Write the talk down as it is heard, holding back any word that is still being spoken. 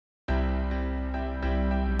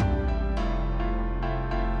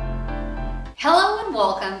Hello and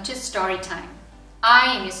welcome to Storytime.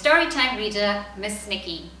 I am your Storytime reader, Ms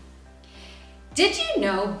Nikki. Did you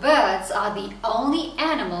know birds are the only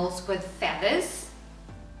animals with feathers?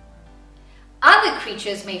 Other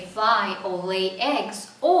creatures may fly or lay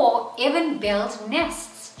eggs or even build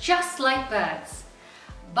nests just like birds,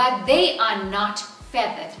 but they are not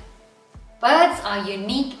feathered. Birds are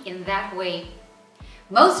unique in that way.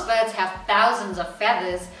 Most birds have thousands of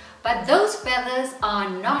feathers, but those feathers are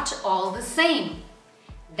not all the same.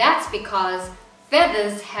 That's because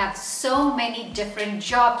feathers have so many different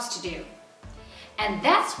jobs to do. And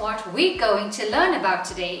that's what we're going to learn about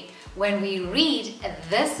today when we read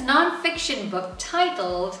this non-fiction book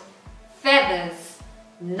titled Feathers,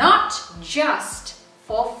 Not Just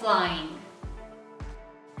for Flying.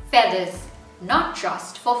 Feathers, Not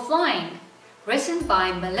Just for Flying, written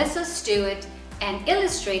by Melissa Stewart and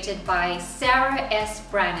illustrated by Sarah S.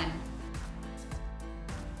 Brannen.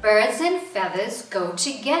 Birds and feathers go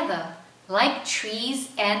together, like trees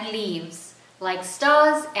and leaves, like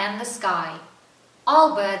stars and the sky.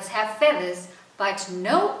 All birds have feathers, but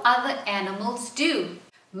no other animals do.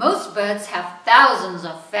 Most birds have thousands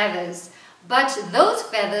of feathers, but those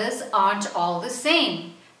feathers aren't all the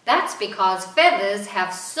same. That's because feathers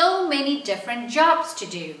have so many different jobs to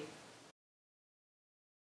do.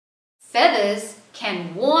 Feathers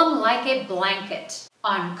can warm like a blanket.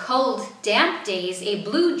 On cold, damp days, a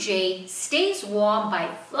blue jay stays warm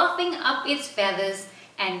by fluffing up its feathers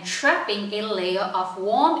and trapping a layer of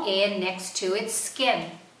warm air next to its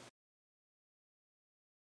skin.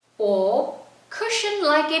 Or cushion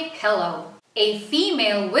like a pillow. A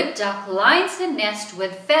female wood duck lines her nest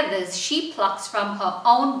with feathers she plucks from her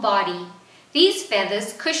own body. These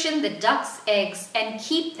feathers cushion the duck's eggs and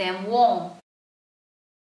keep them warm.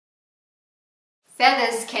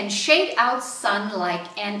 Feathers can shade out sun like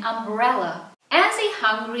an umbrella. As a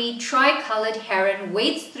hungry, tri-colored heron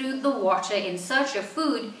wades through the water in search of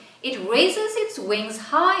food, it raises its wings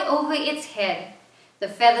high over its head. The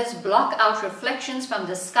feathers block out reflections from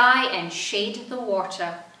the sky and shade the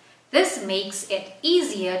water. This makes it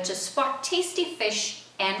easier to spot tasty fish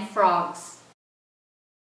and frogs.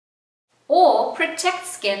 Or protect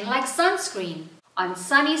skin like sunscreen. On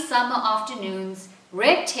sunny summer afternoons,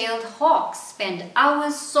 red-tailed hawks spend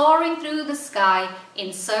hours soaring through the sky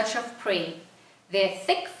in search of prey. Their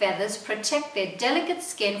thick feathers protect their delicate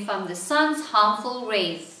skin from the sun's harmful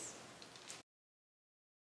rays.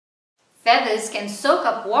 Feathers can soak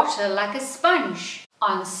up water like a sponge.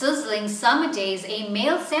 On sizzling summer days, a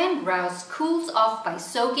male sand grouse cools off by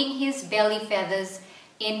soaking his belly feathers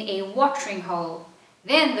in a watering hole.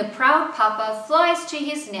 Then the proud papa flies to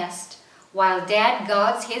his nest. While dad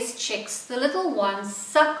guards his chicks, the little ones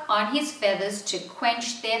suck on his feathers to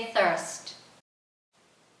quench their thirst.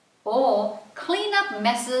 Or clean up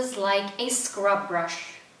messes like a scrub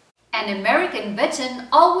brush. An American bittern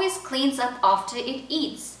always cleans up after it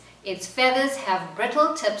eats. Its feathers have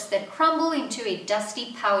brittle tips that crumble into a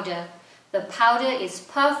dusty powder. The powder is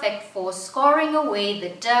perfect for scoring away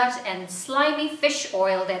the dirt and slimy fish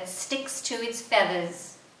oil that sticks to its feathers.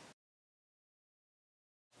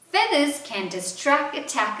 Feathers can distract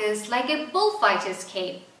attackers like a bullfighter's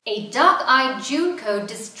cape. A dark-eyed junco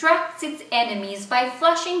distracts its enemies by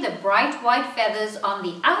flushing the bright white feathers on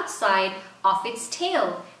the outside of its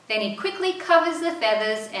tail. Then it quickly covers the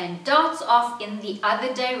feathers and darts off in the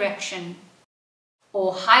other direction.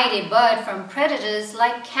 Or hide a bird from predators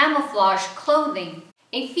like camouflage clothing.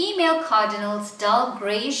 A female cardinal's dull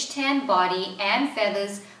grayish-tan body and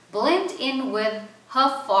feathers blend in with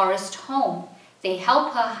her forest home. They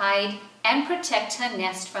help her hide and protect her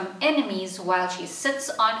nest from enemies while she sits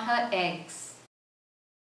on her eggs.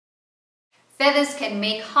 Feathers can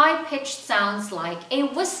make high-pitched sounds like a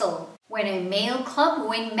whistle. When a male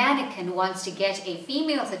club-wing mannequin wants to get a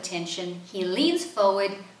female's attention, he leans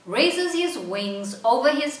forward, raises his wings over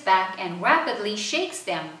his back and rapidly shakes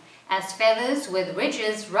them. As feathers with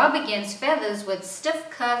ridges rub against feathers with stiff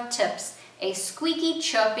curved tips, a squeaky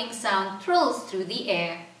chirping sound thrills through the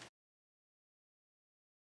air.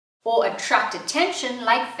 Or attract attention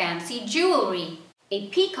like fancy jewelry. A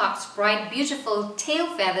peacock's bright, beautiful tail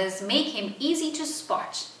feathers make him easy to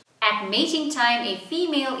spot. At mating time, a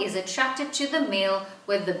female is attracted to the male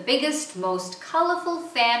with the biggest, most colorful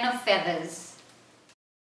fan of feathers.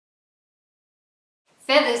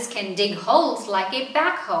 Feathers can dig holes like a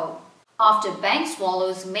backhoe. After bank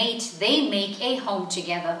swallows mate, they make a home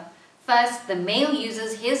together. First, the male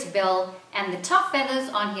uses his bill and the tough feathers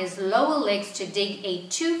on his lower legs to dig a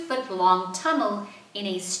 2-foot-long tunnel in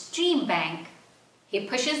a stream bank. He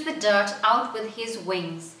pushes the dirt out with his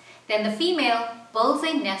wings. Then the female builds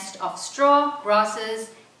a nest of straw, grasses,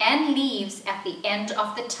 and leaves at the end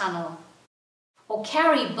of the tunnel. Or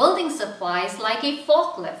carry building supplies like a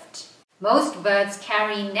forklift. Most birds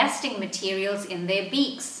carry nesting materials in their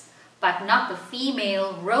beaks, but not the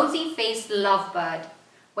female rosy-faced lovebird.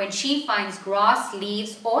 When she finds grass,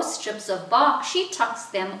 leaves, or strips of bark, she tucks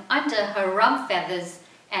them under her rump feathers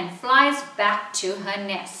and flies back to her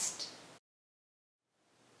nest.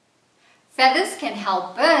 Feathers can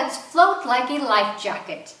help birds float like a life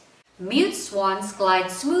jacket. Mute swans glide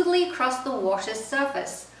smoothly across the water's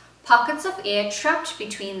surface. Pockets of air trapped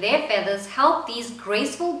between their feathers help these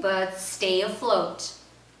graceful birds stay afloat.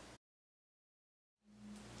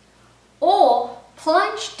 Or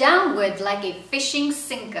plunge downward like a fishing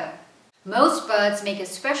sinker. Most birds make a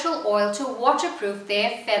special oil to waterproof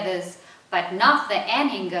their feathers, but not the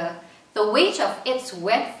anhinga. The weight of its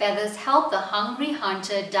wet feathers help the hungry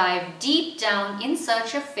hunter dive deep down in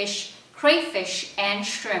search of fish, crayfish, and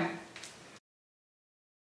shrimp.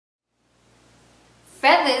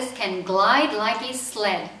 Feathers can glide like a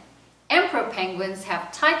sled. Emperor penguins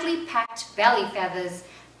have tightly packed belly feathers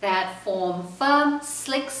that form firm,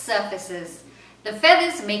 slick surfaces. The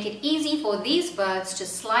feathers make it easy for these birds to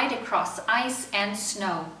slide across ice and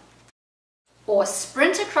snow, or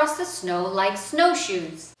sprint across the snow like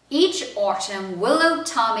snowshoes. Each autumn, willow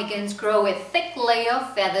ptarmigans grow a thick layer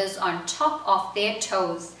of feathers on top of their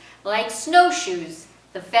toes, like snowshoes.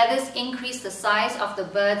 The feathers increase the size of the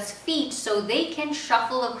bird's feet so they can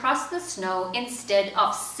shuffle across the snow instead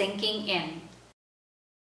of sinking in.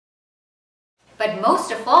 But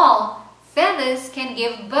most of all, feathers can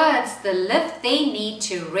give birds the lift they need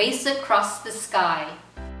to race across the sky.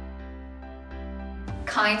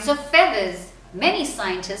 Kinds of feathers. Many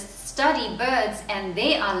scientists study birds and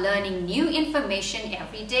they are learning new information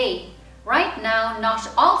every day. Right now, not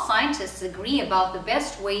all scientists agree about the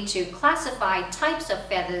best way to classify types of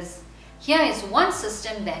feathers. Here is one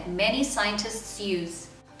system that many scientists use.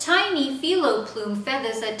 Tiny phyloplume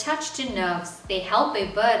feathers attach to nerves. They help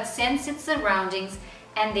a bird sense its surroundings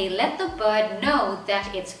and they let the bird know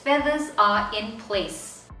that its feathers are in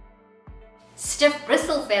place. Stiff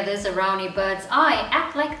bristle feathers around a bird's eye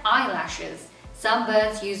act like eyelashes. Some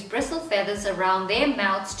birds use bristle feathers around their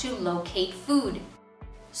mouths to locate food.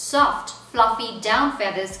 Soft, fluffy down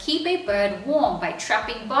feathers keep a bird warm by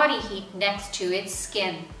trapping body heat next to its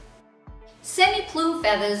skin. Semi-plume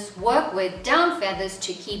feathers work with down feathers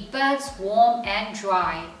to keep birds warm and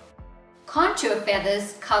dry. Contour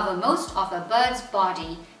feathers cover most of a bird's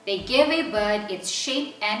body. They give a bird its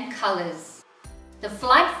shape and colors. The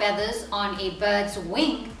flight feathers on a bird's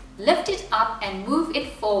wing lift it up and move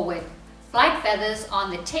it forward. Flight feathers on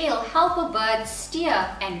the tail help a bird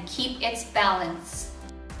steer and keep its balance.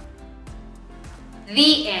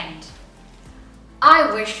 The end. I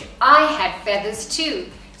wish I had feathers too,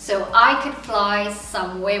 so I could fly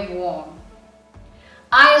somewhere warm.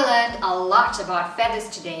 I learned a lot about feathers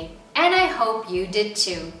today, and I hope you did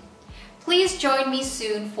too. Please join me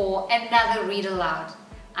soon for another read aloud.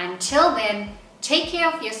 Until then, take care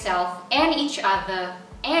of yourself and each other,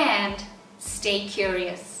 and stay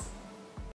curious.